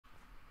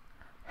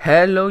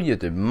Hello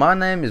YouTube, my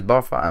name is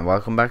Barfa and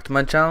welcome back to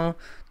my channel.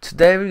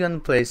 Today we're gonna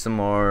play some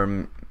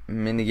more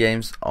mini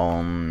games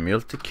on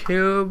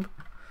Multicube.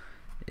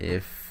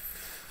 Wait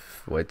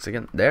a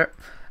second, there.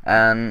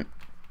 And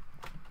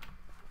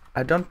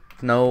I don't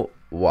know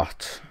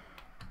what.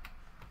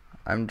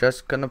 I'm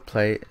just gonna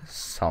play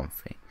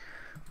something,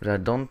 but I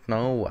don't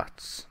know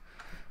what.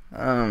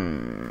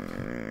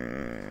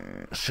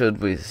 Should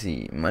we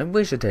see? Maybe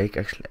we should take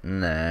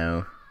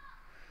no.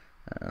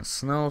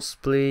 Snow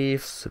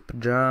spleef, super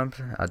jump.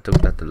 I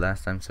took that the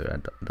last time, so I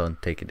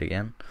don't take it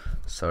again.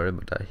 Sorry,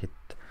 but I hit.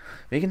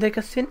 We can take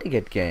a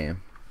Syndicate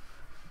game.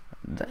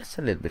 That's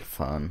a little bit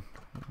fun.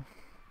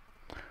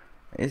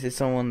 Is it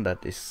someone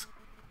that is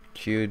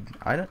cute?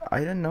 I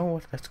don't know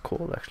what that's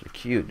called actually.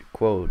 Cute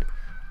quote.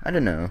 I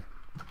don't know.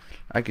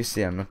 Like you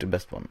see, I'm not the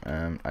best one.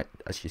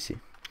 As you see,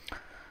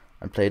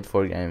 I played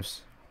 4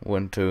 games.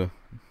 1, 2.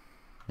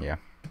 Yeah.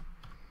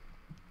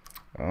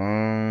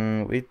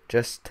 We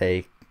just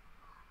take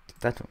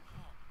that one.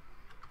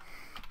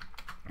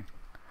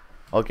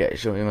 Okay,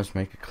 so we must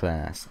make a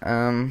class.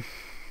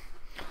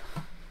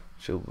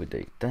 Should we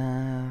take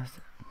that?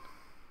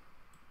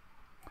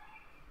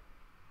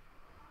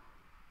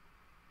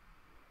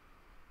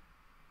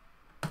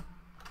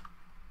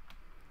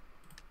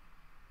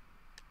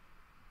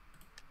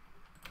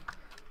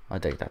 I'll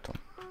take that one.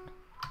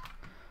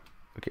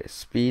 Okay,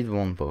 speed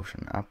 1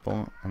 potion,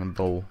 apple and a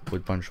bow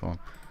with punch 1.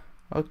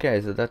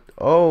 Okay, so that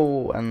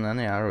and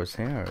any arrows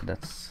here.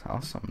 That's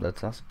awesome.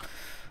 That's awesome.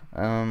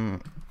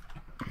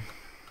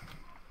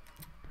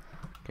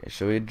 Okay,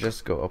 should we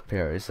just go up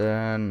here? Is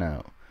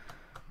no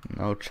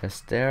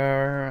chest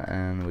there,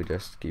 and we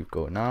just keep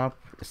going up.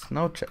 It's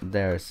no chest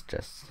there. It's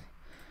just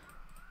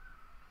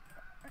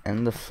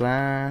and the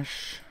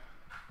flash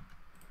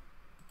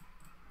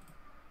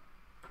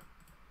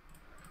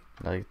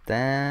like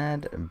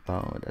that. A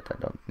bow that I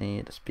don't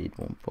need. A speed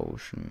 1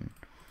 potion,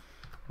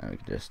 and we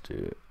can just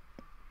do.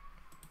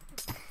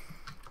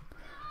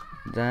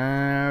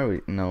 There we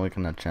cannot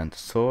enchant a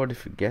sword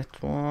if you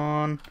get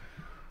one.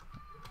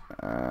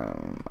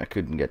 I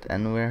couldn't get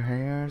anywhere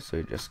here, so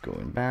you're just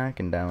going back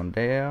and down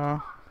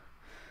there.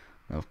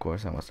 And of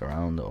course I was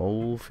around the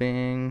old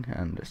thing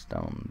and just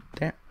down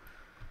there.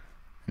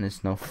 And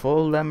it's no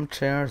full damage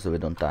here, so we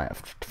don't die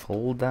after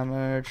full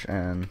damage.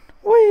 And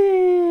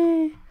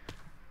whee!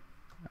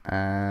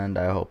 And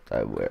I hoped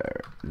I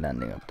were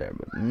landing up there,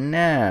 but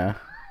no.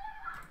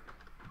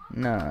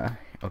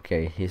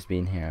 Okay, he's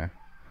been here.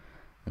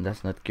 And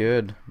that's not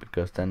good,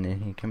 because then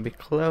he can be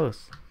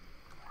close.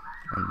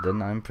 And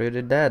then I'm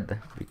pretty dead,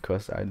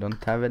 because I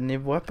don't have any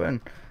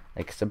weapon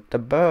except a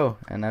bow,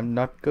 and I'm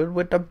not good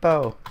with a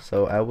bow,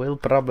 so I will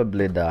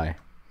probably die.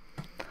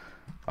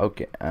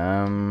 Okay,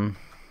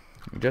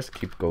 just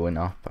keep going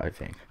up, I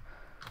think.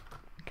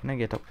 Can I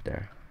get up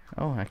there?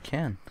 Oh, I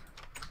can.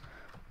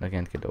 I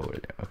can't get over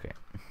there. Okay.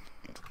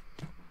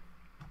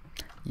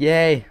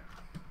 Yay!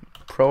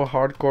 Pro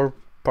hardcore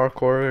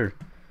parkourer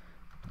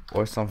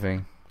or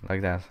something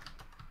like that.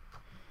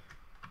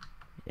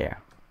 Yeah.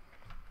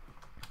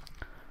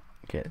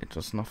 Okay, it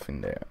was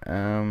nothing there.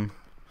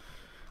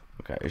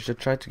 Okay, we should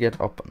try to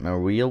get up in a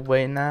real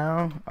way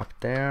now. Up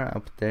there.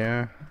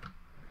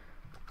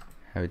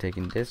 Have we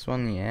taken this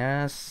one?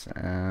 Yes.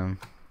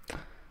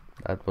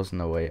 That was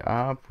no way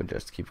up. We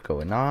just keep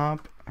going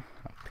up.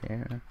 Up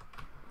here.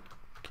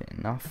 Okay,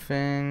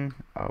 nothing.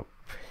 Up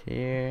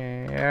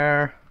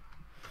here.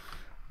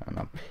 And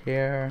up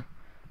here.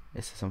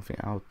 Is there something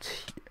out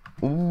here?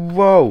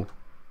 Whoa!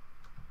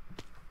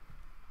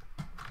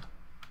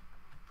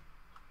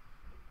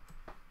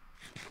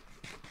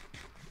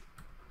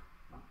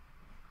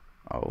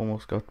 I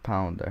almost got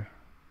pounded there.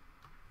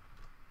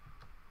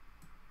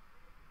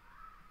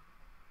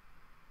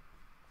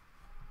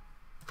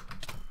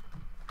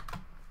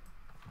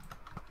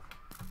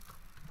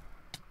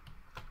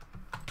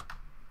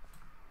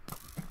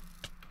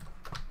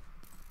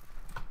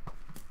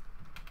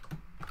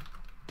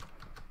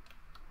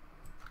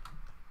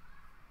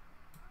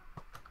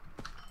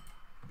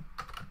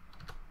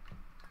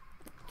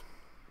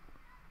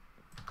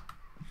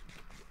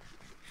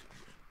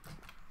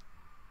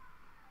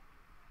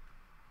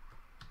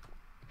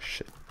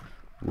 Shit.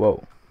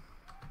 Whoa.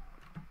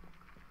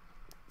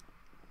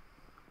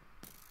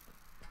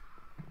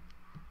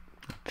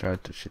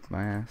 Tried to shit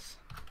my ass.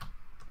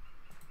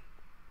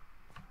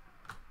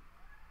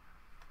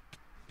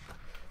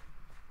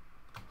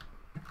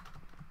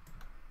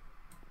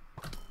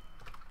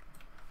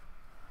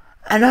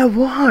 And I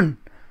won!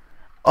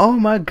 Oh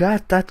my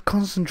god, that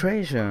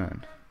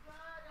concentration.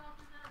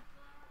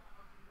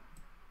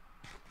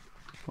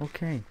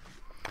 Okay.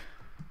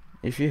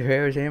 If you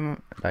heard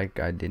him, like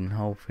I didn't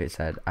hope, he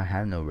said, I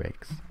have no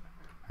brakes.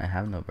 I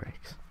have no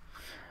brakes.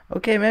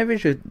 Okay, maybe we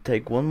should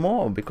take one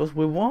more, because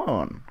we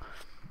won.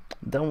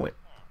 Then with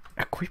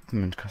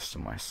equipment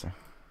customizer.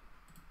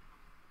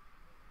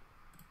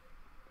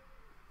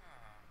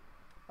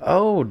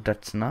 Oh,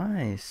 that's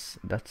nice.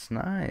 That's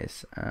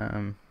nice.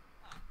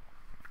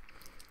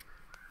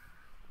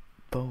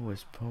 Bow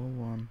is bow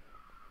one.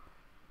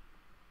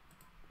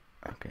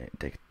 Okay,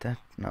 take that.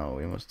 No,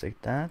 we must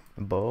take that.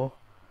 A bow.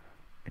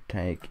 We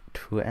take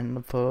 2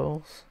 ender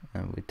pearls,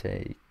 and we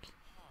take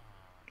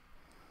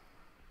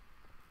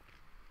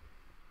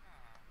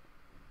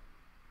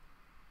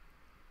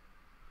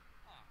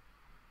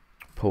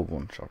pull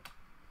 1 shot.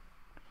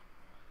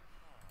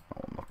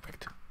 Oh,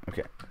 knockback.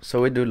 Okay,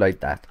 so we do like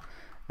that,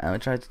 and we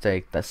try to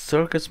take the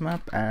circus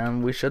map,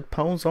 and we should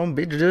pull some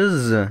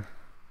bitches.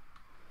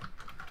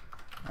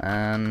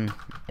 And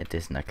it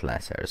isn't a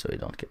class here, so we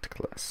don't get the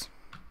class.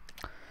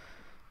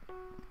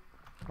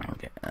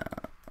 Okay,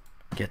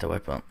 get a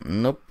weapon.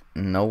 Nope,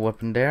 no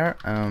weapon there.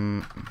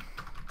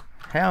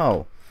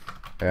 Hell,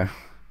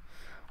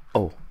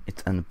 oh,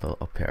 it's Annabelle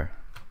up here.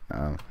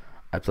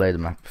 I played the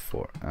map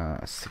before.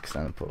 6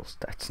 Annabelles.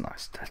 That's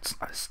nice. That's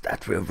nice.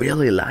 That we're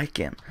really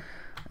liking.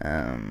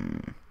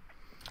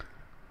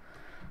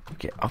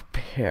 Okay, up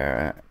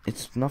here,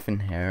 it's nothing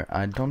here.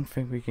 I don't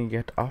think we can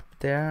get up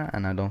there,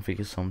 and I don't think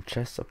it's some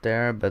chest up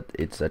there, but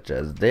it's a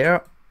chest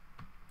there.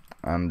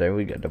 And there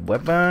we get the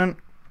weapon.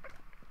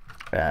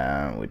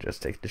 We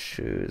just take the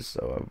shoes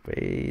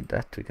away.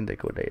 That we can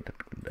take away. That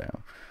go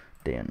down.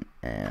 Then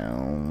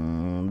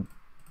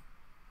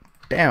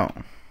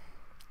down.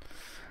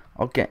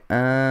 Okay.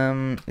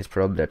 It's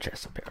probably a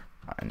chest up here.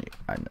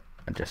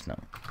 I just know.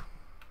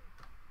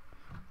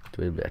 It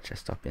will be a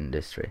chest up in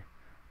this tree.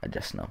 I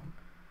just know.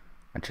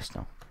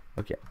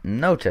 Okay,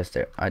 no chest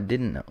there. I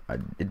didn't know. I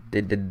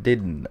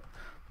didn't know.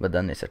 But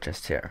then it's a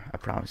chest here. I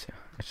promise you,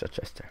 it's a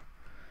chest there.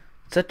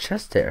 It's a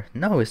chest there.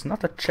 No, it's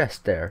not a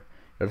chest there.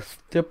 You're a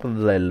stupid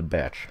little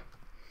bitch.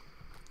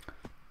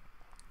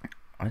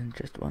 I'm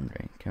just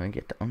wondering, can we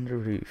get on the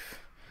roof?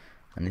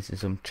 And is there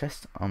some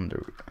chest on the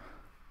roof?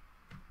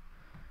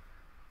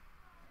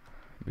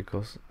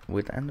 Because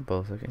with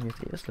Annabelles I can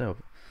get easily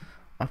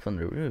up on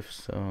the roof,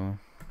 so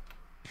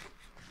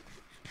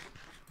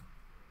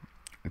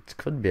it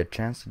could be a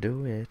chance to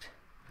do it,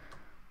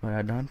 but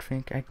I don't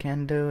think I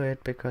can do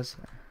it, because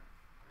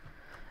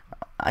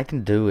I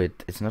can do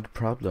it, it's not a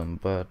problem,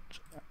 but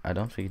I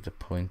don't think it's a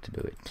point to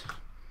do it.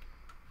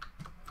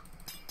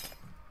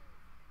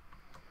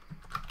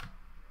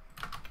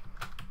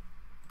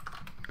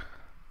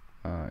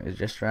 It's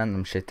just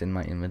random shit in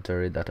my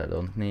inventory that I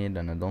don't need,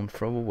 and I don't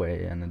throw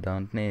away, and I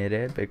don't need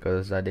it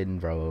because I didn't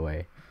throw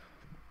away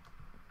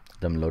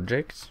them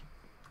logics.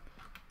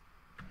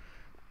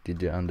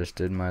 Did you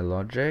understand my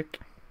logic?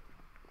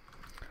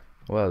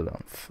 Well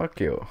done.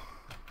 Fuck you.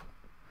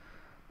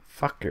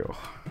 Fuck you.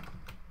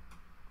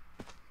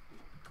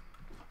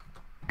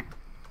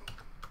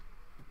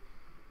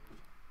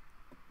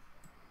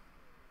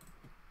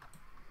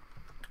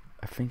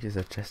 I think there's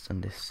a chest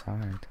on this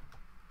side.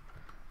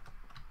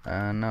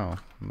 No,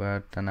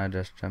 but then I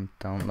just jumped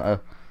down.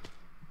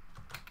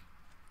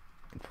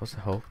 It was a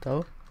hope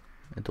though.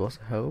 It was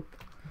a hope.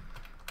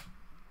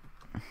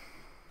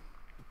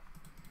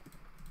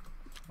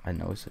 I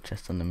know it's a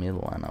chest in the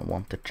middle, and I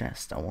want the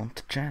chest. I want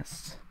the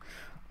chest.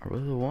 I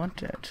really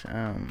want it.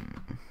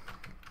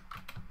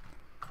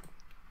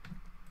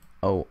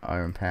 Oh,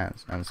 iron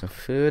pants and some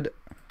food.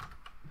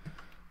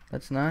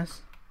 That's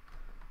nice.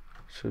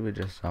 Should we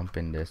just jump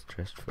in this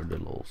just for the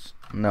lols?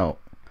 No.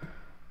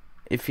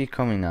 If you're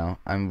coming now,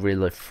 I'm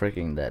really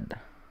freaking dead.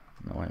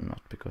 No, I'm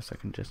not, because I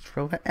can just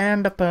throw it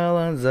and the pile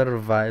and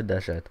survive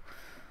that shit.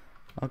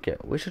 Okay,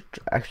 we should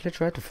actually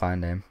try to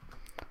find him.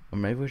 Or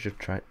maybe we should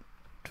try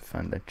to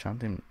find the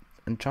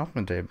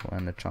enchantment table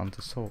and enchant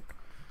the sword.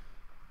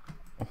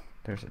 Oh,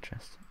 there's a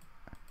chest.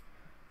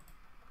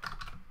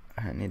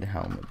 I need a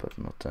helmet, but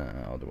not the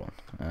other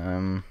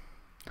one.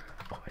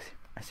 Oh,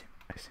 I see.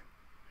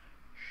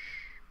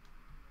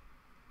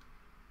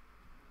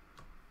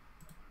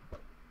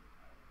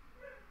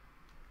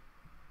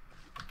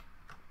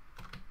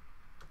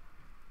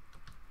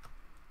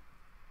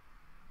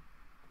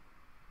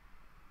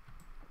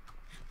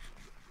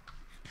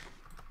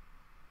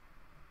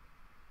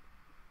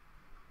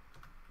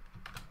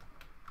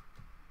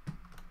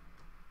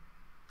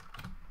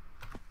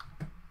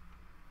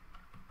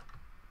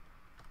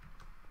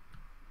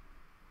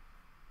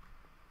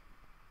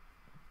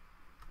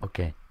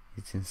 Okay,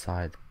 it's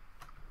inside.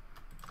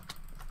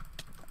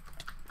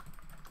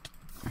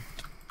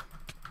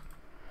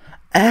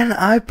 And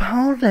I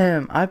pound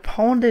him! I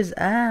pound his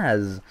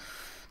ass!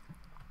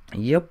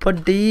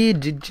 Yuppity,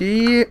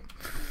 GG!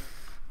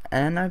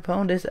 And I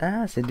pound his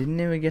ass, he didn't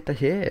even get a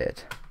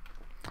hit.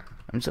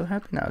 I'm so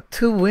happy now.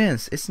 2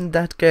 wins, isn't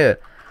that good?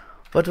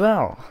 But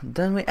well,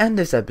 then we end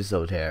this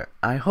episode here.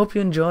 I hope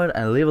you enjoyed,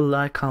 and leave a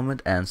like,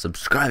 comment, and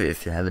subscribe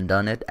if you haven't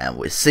done it, and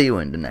we'll see you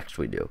in the next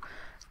video.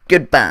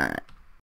 Goodbye!